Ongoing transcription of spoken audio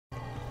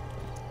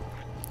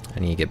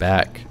I need to get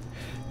back.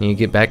 I need to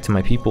get back to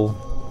my people.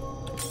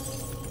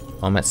 Oh,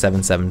 I'm at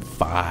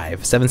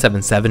 775.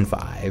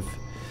 7775.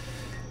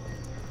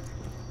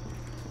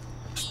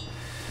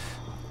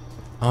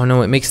 Oh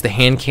no, it makes the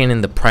hand cannon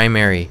the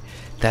primary.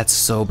 That's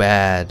so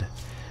bad.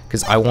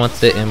 Because I want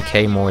the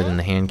MK more than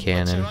the hand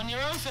cannon.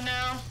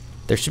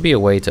 There should be a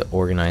way to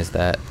organize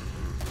that.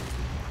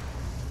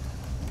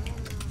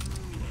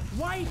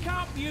 Wake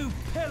up, you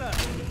pillar!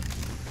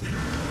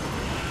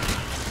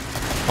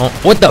 Oh,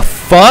 what the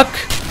fuck?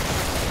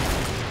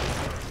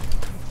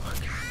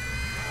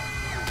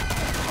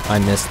 I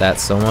missed that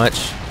so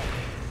much.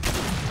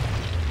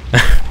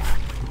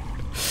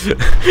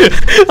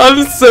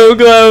 I'm so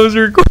glad I was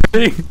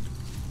recording.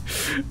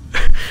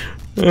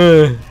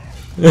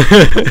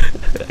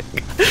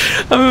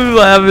 I'm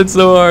laughing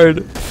so hard.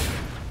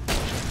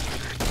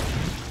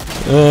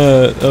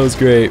 That was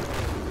great.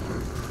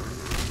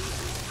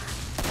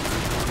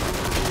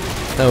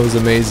 That was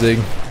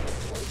amazing.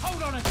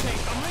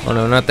 Oh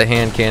no, not the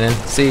hand cannon.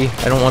 See,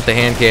 I don't want the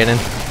hand cannon.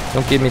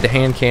 Don't give me the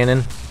hand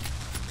cannon.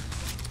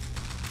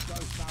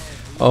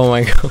 Oh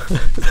my god,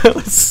 that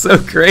was so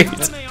great.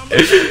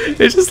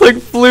 It just like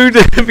flew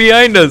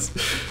behind us.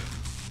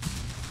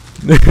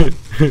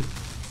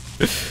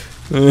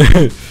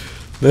 That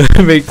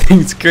would make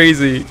things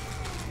crazy.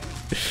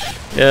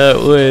 Yeah,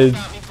 it would.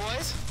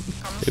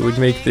 It would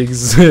make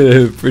things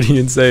pretty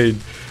insane.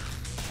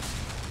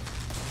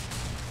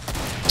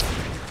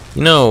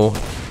 You know,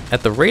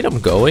 at the rate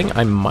I'm going,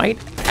 I might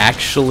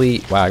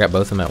actually... Wow, I got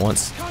both of them at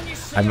once.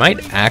 I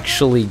might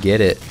actually get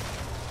it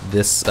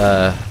this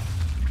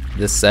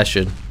this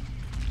session.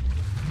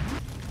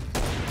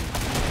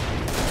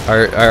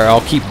 Or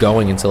I'll keep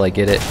going until I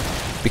get it.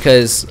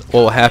 Because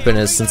what will happen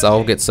is, since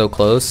I'll get so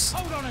close,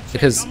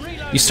 because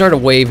you start a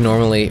wave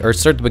normally, or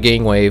start the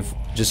beginning wave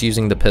just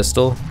using the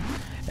pistol,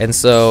 and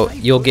so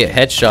you'll get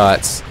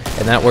headshots,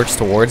 and that works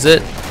towards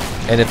it.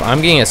 And if I'm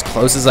getting as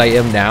close as I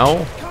am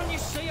now,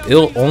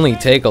 it'll only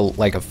take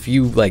like a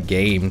few like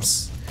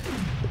games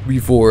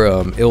before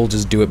it'll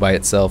just do it by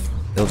itself.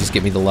 It'll just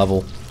get me the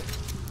level,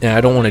 and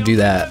I don't want to do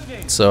that.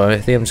 So I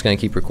think I'm just gonna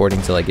keep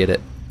recording till I get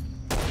it.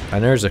 I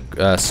know there's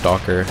a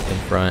stalker in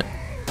front.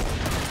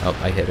 Oh,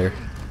 I hit her.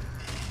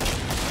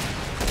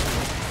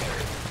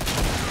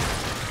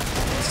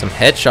 Some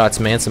headshots,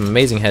 man. Some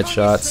amazing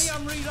headshots.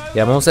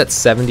 Yeah, I'm almost at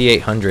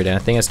 7,800, and I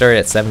think I started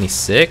at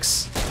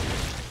 76.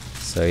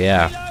 So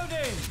yeah.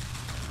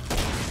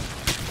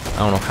 I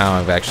don't know how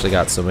I've actually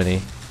got so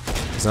many.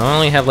 Because I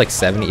only have like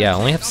 70. Yeah, I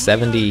only have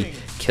 70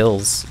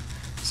 kills.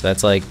 So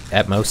that's like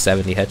at most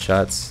 70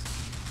 headshots.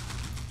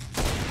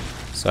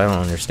 So I don't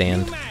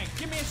understand.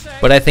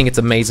 But I think it's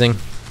amazing.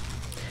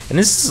 And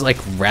this is like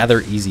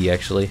rather easy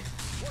actually.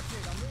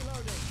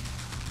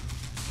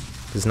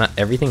 Does not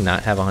everything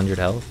not have 100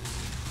 health?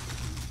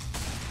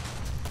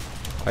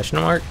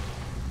 Question mark?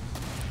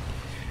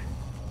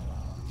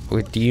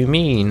 What do you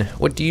mean?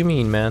 What do you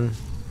mean, man?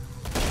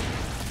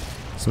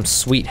 Some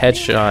sweet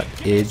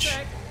headshot-age.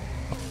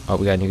 Oh,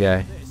 we got a new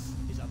guy.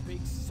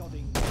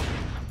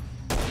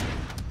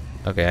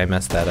 Okay, I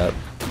messed that up.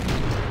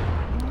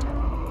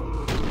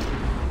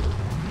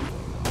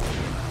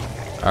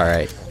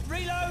 Alright.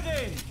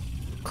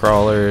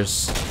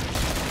 Crawlers.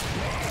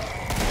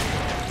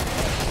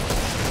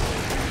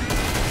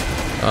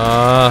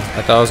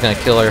 I thought I was gonna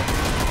kill her.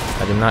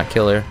 I did not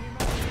kill her.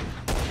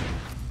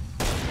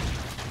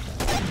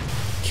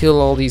 Kill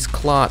all these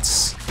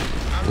clots.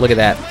 Look at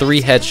that.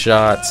 3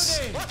 headshots.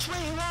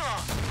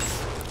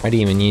 I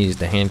didn't even use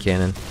the hand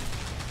cannon.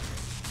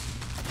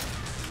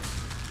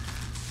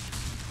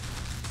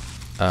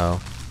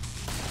 Oh.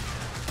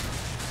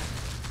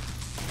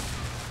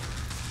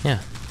 Yeah.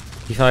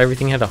 You thought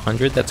everything had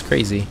 100? That's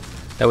crazy.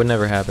 That would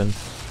never happen.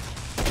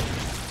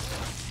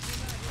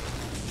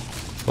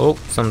 Oh,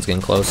 someone's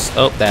getting close.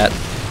 Oh,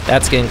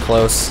 that's getting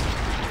close.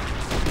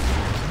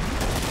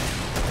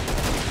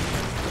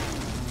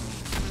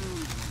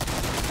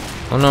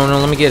 Oh no, no,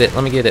 let me get it.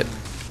 Let me get it.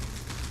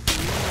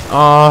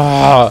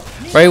 Ah,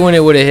 right when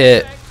it would have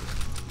hit.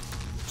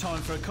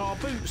 Time for a car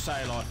boot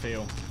sale, I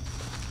feel.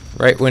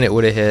 Right when it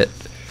would have hit.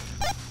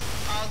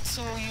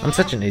 I'm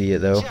such an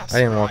idiot though. I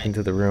didn't walk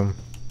into the room.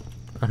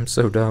 I'm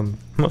so dumb.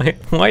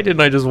 Why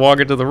didn't I just walk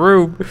into the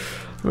room?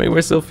 I made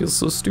myself feel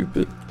so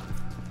stupid.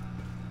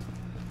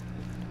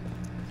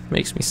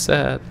 Makes me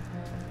sad.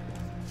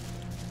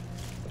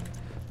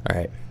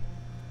 Alright.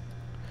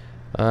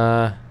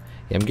 Yeah,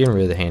 I'm getting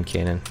rid of the hand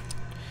cannon.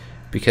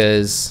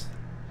 Because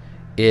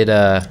it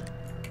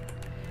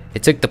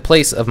took the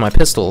place of my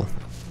pistol,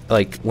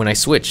 like when I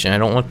switch, and I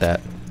don't want that.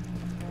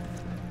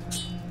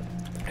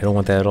 I don't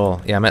want that at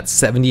all. Yeah, I'm at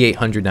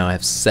 7,800 now. I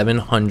have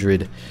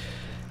 700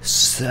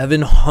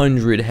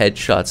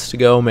 headshots to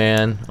go,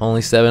 man.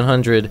 Only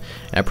 700.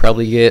 I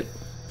probably get,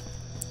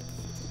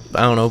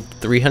 I don't know,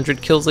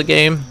 300 kills a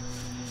game.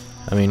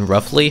 I mean,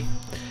 roughly.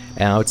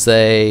 And I would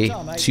say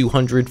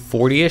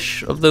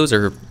 240-ish of those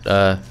are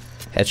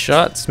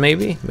headshots,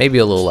 maybe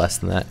a little less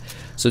than that.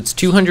 So it's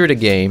 200 a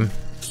game.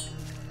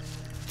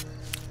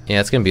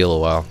 Yeah, it's gonna be a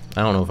little while.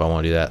 I don't know if I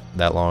want to do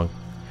that long.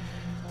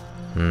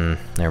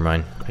 Never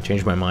mind. I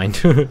changed my mind.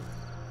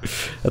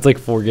 That's like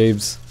 4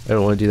 games. I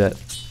don't want to do that.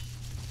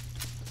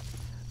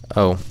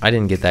 Oh, I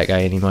didn't get that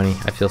guy any money.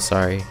 I feel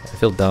sorry. I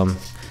feel dumb.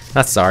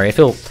 Not sorry. I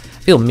feel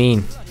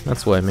mean.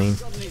 That's what I mean.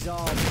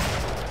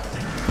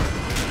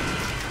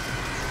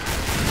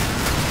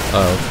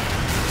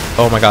 Oh.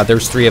 Oh my god,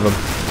 there's 3 of them.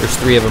 There's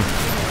 3 of them.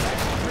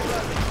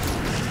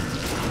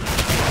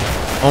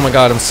 Oh my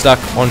god, I'm stuck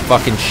on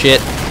fucking shit.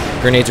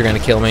 Grenades are gonna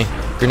kill me.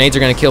 Grenades are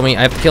gonna kill me.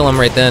 I have to kill him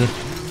right then.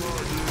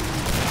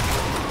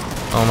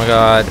 Oh my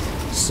god.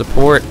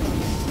 Support.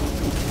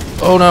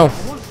 Oh no.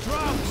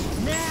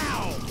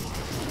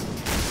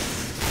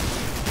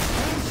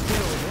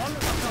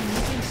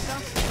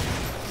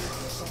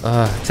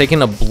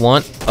 Taking a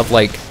blunt of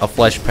like a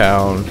flesh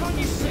pound,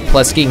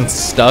 plus getting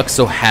stuck,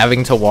 so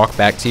having to walk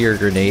back to your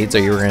grenades or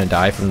you were gonna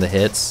die from the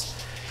hits.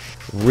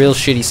 Real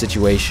shitty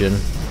situation.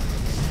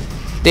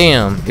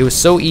 Damn, it was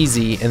so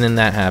easy and then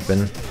that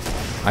happened.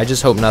 I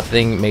just hope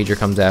nothing major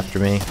comes after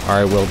me or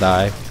I will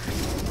die.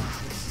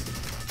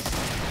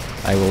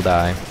 I will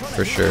die,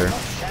 for sure.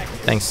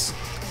 Thanks.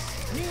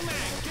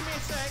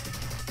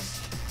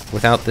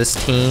 Without this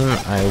team,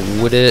 I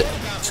wouldn't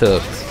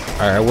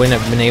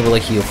have been able to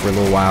heal for a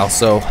little while,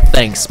 so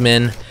thanks,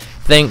 men.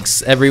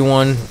 Thanks,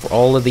 everyone, for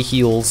all of the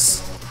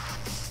heals.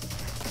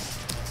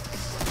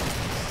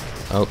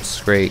 Oh,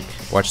 Scrake.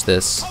 Watch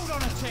this.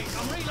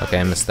 Okay,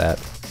 I missed that.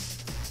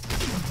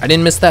 I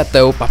didn't miss that,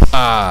 though.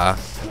 Papa.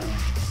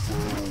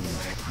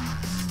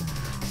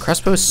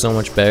 Crossbow is so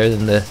much better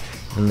than the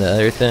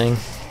other thing.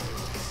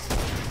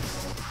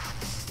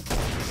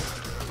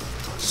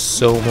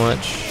 So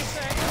much.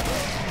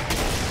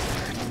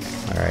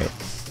 Alright.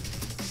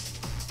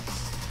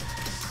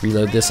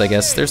 Reload this, I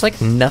guess. There's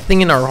like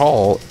nothing in our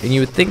haul, and you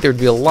would think there'd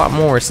be a lot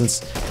more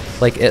since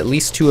like at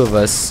least 2 of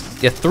us,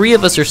 yeah, 3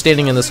 of us are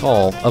standing in this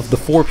hall. Of the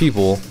 4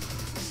 people,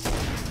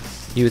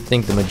 you would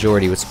think the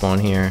majority would spawn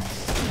here,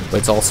 but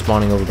it's all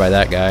spawning over by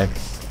that guy,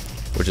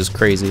 which is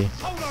crazy.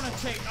 Hold on a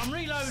tick, I'm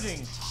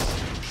reloading.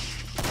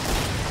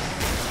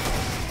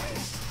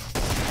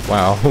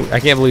 Wow, I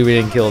can't believe we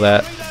didn't kill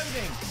that.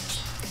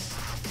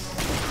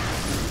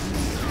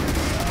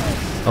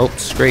 Oh,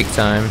 Scrake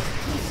time.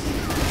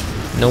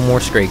 No more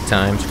Scrake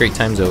time. Scrake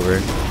time's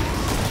over.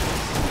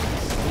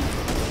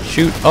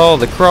 Shoot all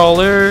the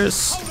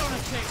crawlers!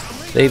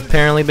 They've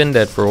apparently been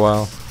dead for a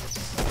while.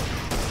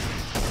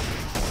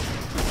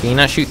 Can you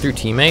not shoot through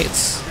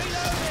teammates?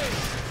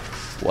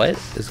 What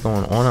is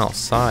going on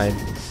outside?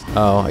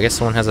 Oh, I guess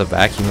someone has a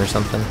vacuum or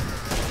something.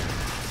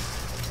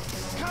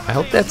 I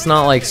hope that's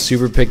not like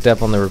super picked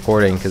up on the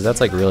recording, because that's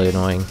like really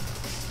annoying.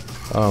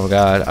 Oh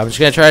god, I'm just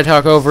gonna try to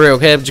talk over it,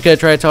 okay? I'm just gonna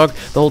try to talk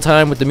the whole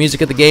time with the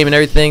music of the game and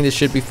everything. This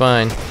should be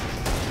fine.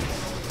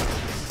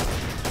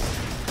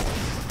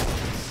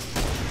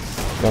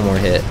 One more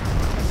hit.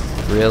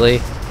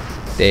 Really?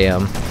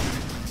 Damn.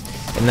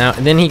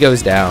 And then he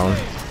goes down.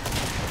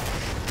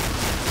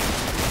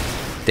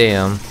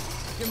 Damn.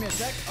 Give me a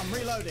sec, I'm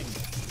reloading.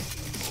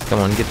 Come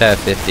on, get that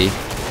 50.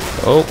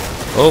 Oh,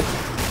 oh,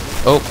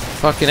 oh,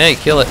 fucking A,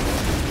 kill it.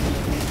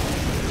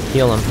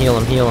 Heal him, heal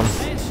him, heal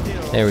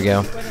him. There we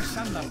go.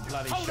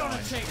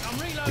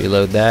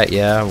 Reload that,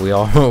 yeah.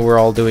 We're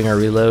all doing our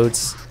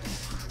reloads.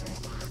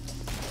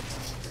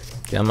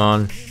 Come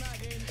on.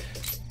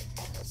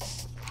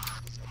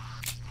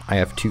 I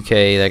have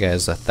 2K. That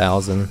guy's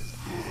 1,000.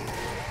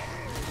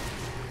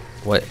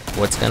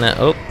 What's gonna?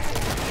 Oh,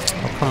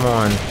 come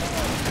on.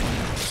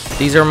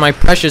 These are my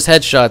precious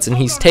headshots, and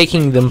he's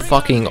taking them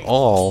fucking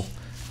all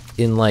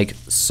in like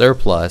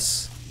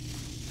surplus.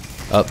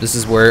 Oh, this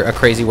is where a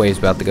crazy wave's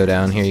about to go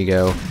down. Here you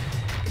go.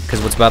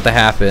 Because what's about to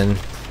happen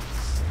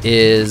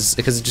is,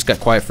 because it just got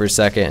quiet for a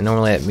second, and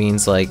normally that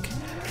means like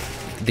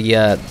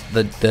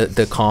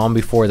the calm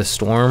before the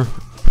storm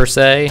per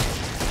se,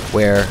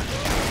 where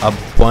a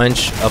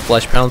bunch of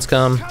flesh pounds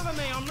come.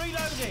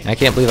 I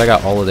can't believe I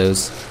got all of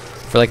those.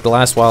 For like the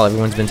last while,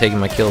 everyone's been taking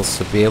my kills,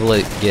 so to be able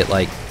to get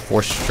like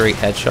 4 straight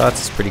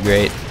headshots is pretty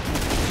great.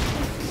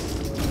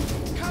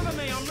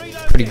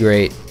 Pretty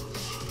great.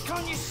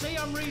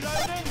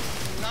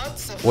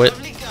 What?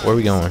 Where are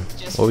we going?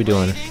 What are we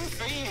doing?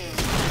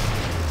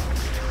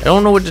 I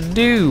don't know what to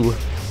do.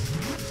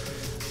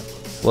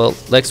 Well,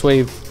 next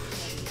wave.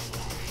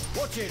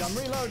 Watch it, I'm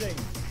reloading.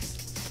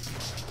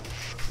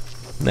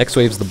 Next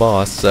wave's the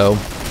boss, so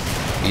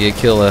you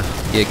kill.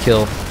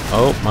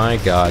 Oh my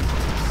god.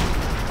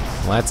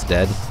 Well, that's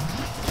dead.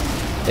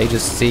 They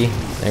just see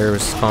there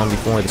was calm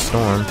before the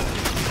storm.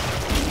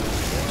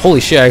 Holy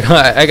shit!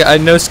 I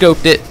no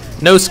scoped it.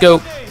 No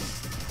scope.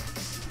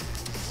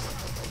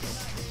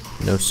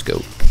 No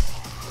scope.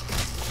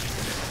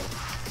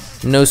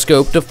 No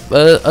scoped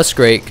a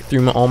Scrake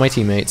through all my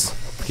teammates.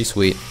 Pretty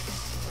sweet.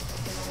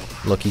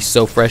 Look, he's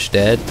so fresh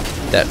dead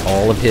that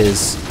all of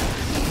his.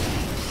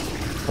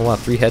 Oh wow,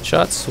 3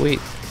 headshots, sweet.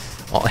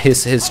 All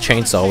his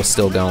chainsaw was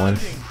still going.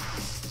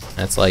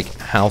 That's like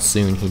how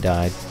soon he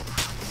died.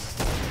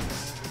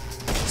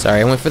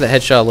 Sorry, I went for the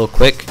headshot a little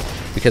quick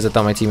because I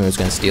thought my teammate was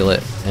gonna steal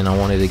it, and I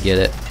wanted to get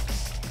it.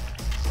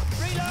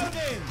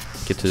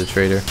 Get to the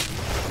trader.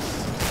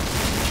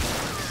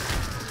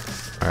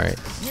 Alright.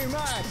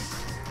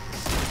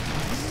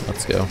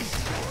 Let's go.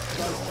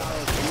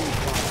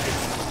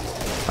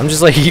 I'm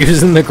just like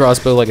using the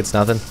crossbow like it's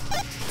nothing.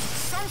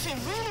 Something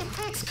really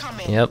big's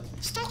coming. Yep.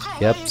 Still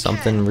can't Yep, wait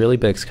something again. really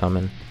big's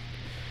coming.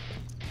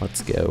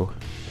 Let's go.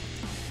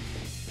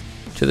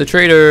 To the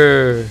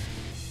trader!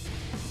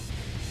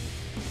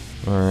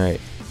 Alright.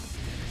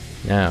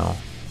 Now,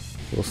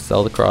 we'll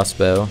sell the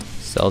crossbow,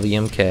 sell the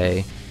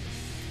MK,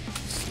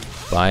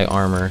 buy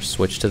armor,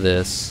 switch to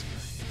this,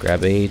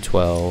 grab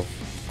A12,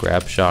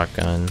 grab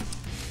shotgun,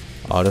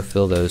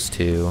 autofill those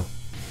two,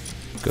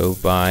 go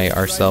buy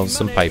ourselves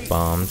some pipe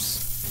bombs,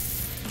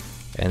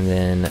 and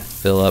then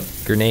fill up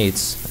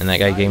grenades. And that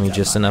guy gave me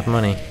just enough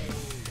money.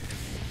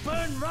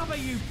 Burn rubber,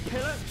 you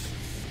pillocks!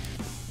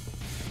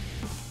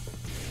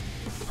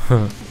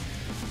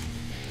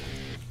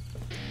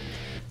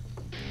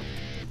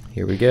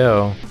 Here we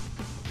go.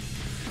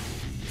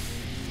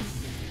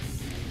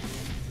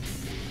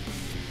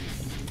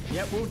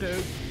 Yep, we'll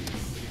do.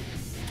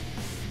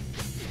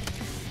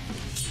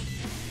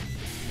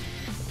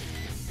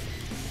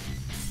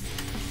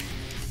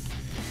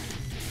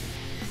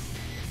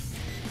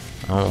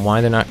 I don't know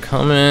why they're not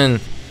coming.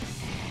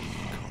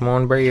 Come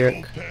on,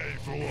 Brick. Pay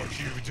for what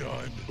you've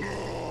done.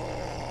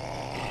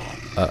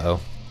 Uh-oh.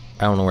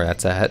 I don't know where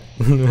that's at.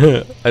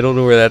 I don't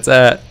know where that's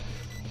at.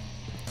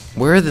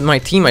 Where are my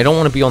team? I don't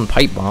want to be on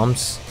pipe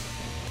bombs.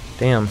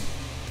 Damn.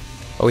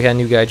 Oh, we had a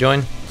new guy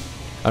join?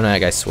 Oh, no, that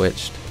guy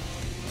switched.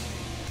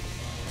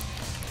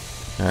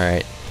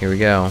 Alright, here we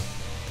go.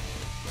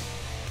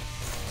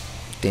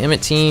 Damn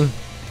it, team.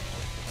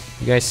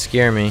 You guys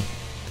scare me.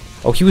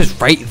 Oh, he was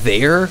right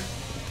there?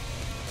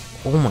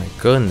 Oh my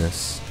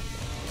goodness.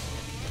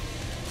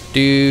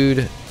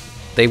 Dude,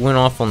 they went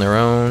off on their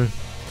own.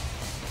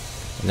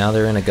 Now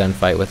they're in a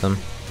gunfight with them.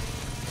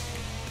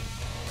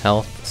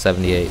 Health,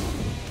 78.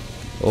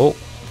 Oh,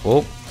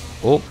 oh,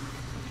 oh.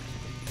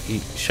 He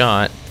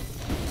shot.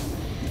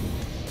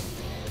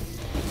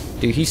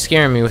 Dude, he's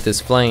scaring me with his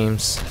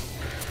flames.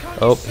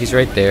 Oh, he's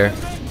right there.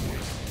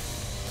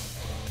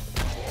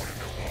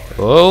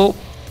 Oh.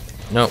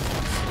 No.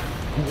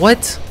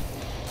 What?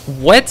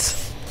 What?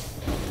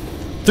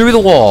 Through the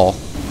wall.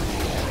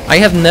 I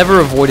have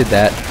never avoided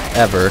that,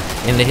 ever,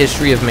 in the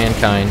history of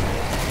mankind.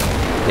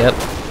 Yep,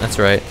 that's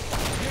right.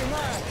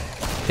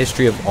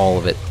 History of all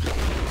of it.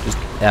 Just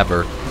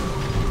ever.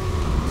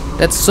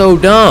 That's so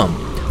dumb.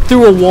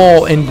 Through a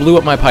wall and blew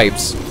up my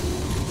pipes.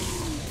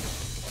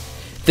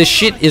 This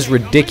shit is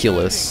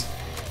ridiculous.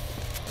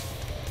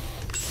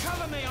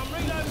 Cover me, I'm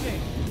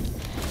reloading.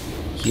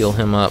 Heal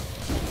him up.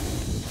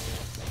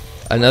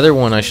 Another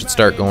one I should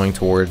start going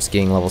towards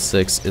getting level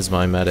 6 is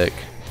my medic.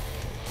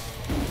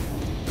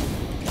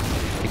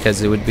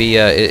 Because it would be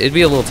it'd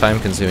be a little time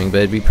consuming, but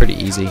it'd be pretty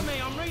easy. Cover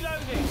me, I'm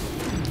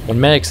reloading. And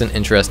medic's an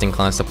interesting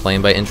class to play,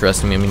 and by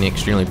interesting I mean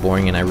extremely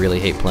boring, and I really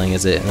hate playing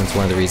as it, and that's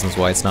one of the reasons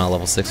why it's not a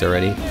level 6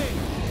 already.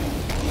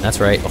 That's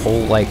right, a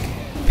whole like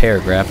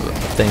paragraph of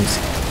things.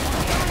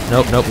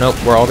 Nope, nope, nope.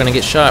 We're all gonna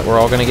get shot. We're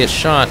all gonna get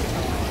shot.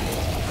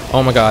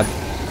 Oh my god.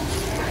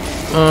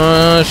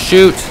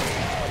 Shoot.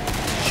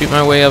 Shoot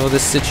my way out of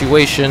this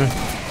situation.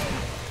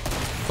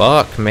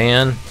 Fuck,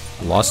 man.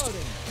 Lost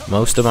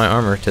most of my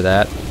armor to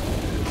that.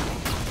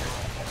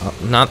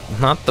 Not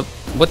the.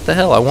 What the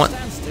hell? I want.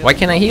 Why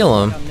can't I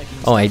heal him?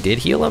 Oh, I did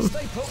heal him?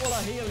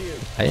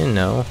 I didn't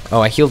know. Oh,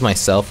 I healed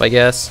myself, I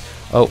guess.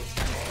 Oh.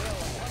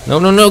 No,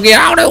 no, no. Get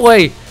out of the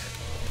way.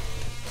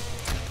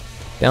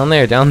 Down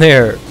there, down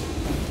there.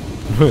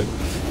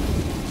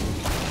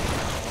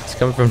 It's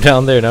coming from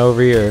down there, now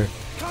over here.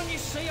 Can't you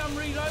see I'm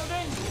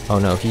reloading? Oh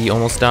no, he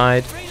almost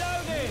died.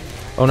 Reloading.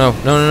 Oh no,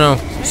 no, no,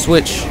 no.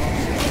 Switch.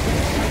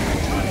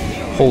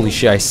 Holy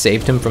shit, I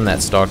saved him from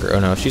that stalker. Oh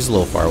no, she's a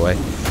little far away.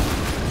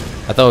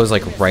 I thought it was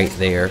like right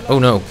there. Oh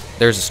no,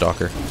 there's a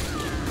stalker.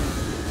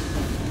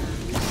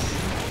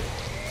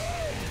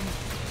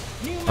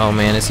 Oh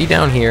man, is he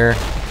down here?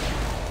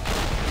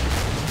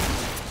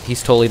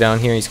 He's totally down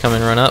here. He's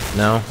coming run up.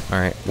 No?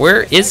 Alright.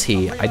 Where is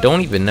he? I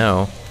don't even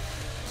know.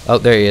 Oh,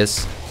 there he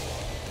is.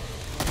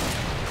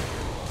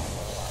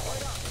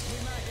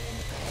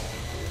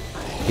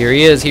 Here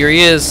he is. Here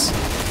he is.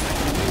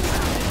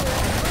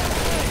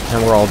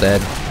 And we're all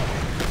dead.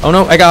 Oh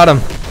no, I got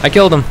him. I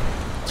killed him.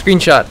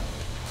 Screenshot.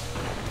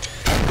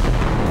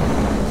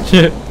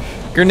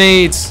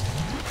 Grenades.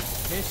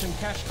 Here's some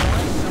cash coins.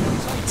 Someone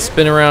take it.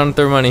 Spin around and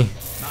throw money.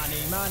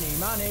 Money, money,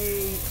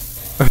 money.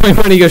 My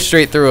money goes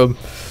straight through him.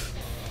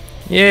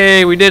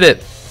 Yay, we did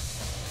it.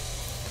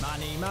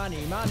 Money,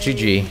 money, money.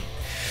 GG.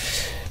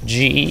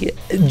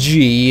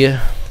 GG.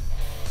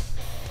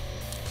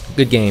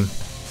 Good game.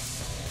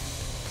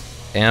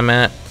 Damn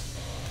it.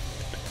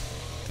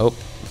 Oh.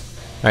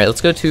 Alright,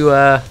 let's go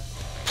to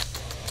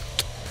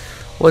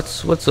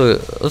let's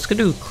go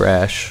do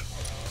Crash.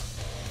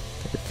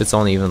 If it's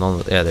on even on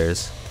the, yeah, there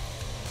is.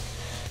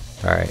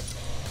 Alright.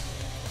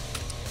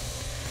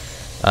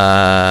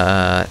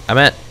 I'm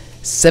at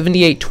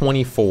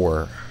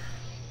 78-24.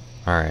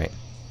 Alright.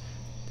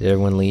 Did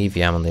everyone leave?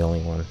 Yeah, I'm the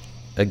only one.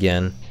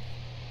 Again.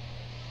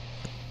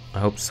 I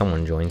hope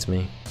someone joins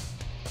me.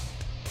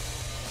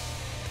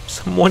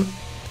 Someone.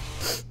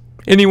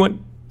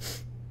 Anyone.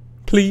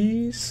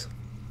 Please.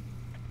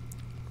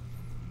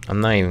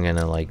 I'm not even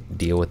gonna like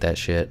deal with that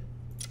shit.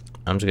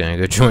 I'm just gonna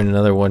go join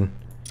another one.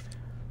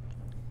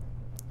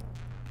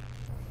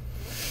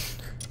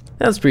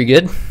 That was pretty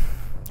good.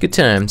 Good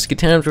times. Good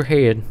times were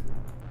had.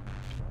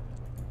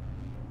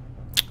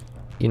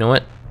 You know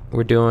what?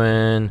 We're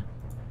doing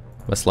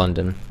West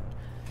London.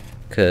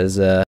 'Cause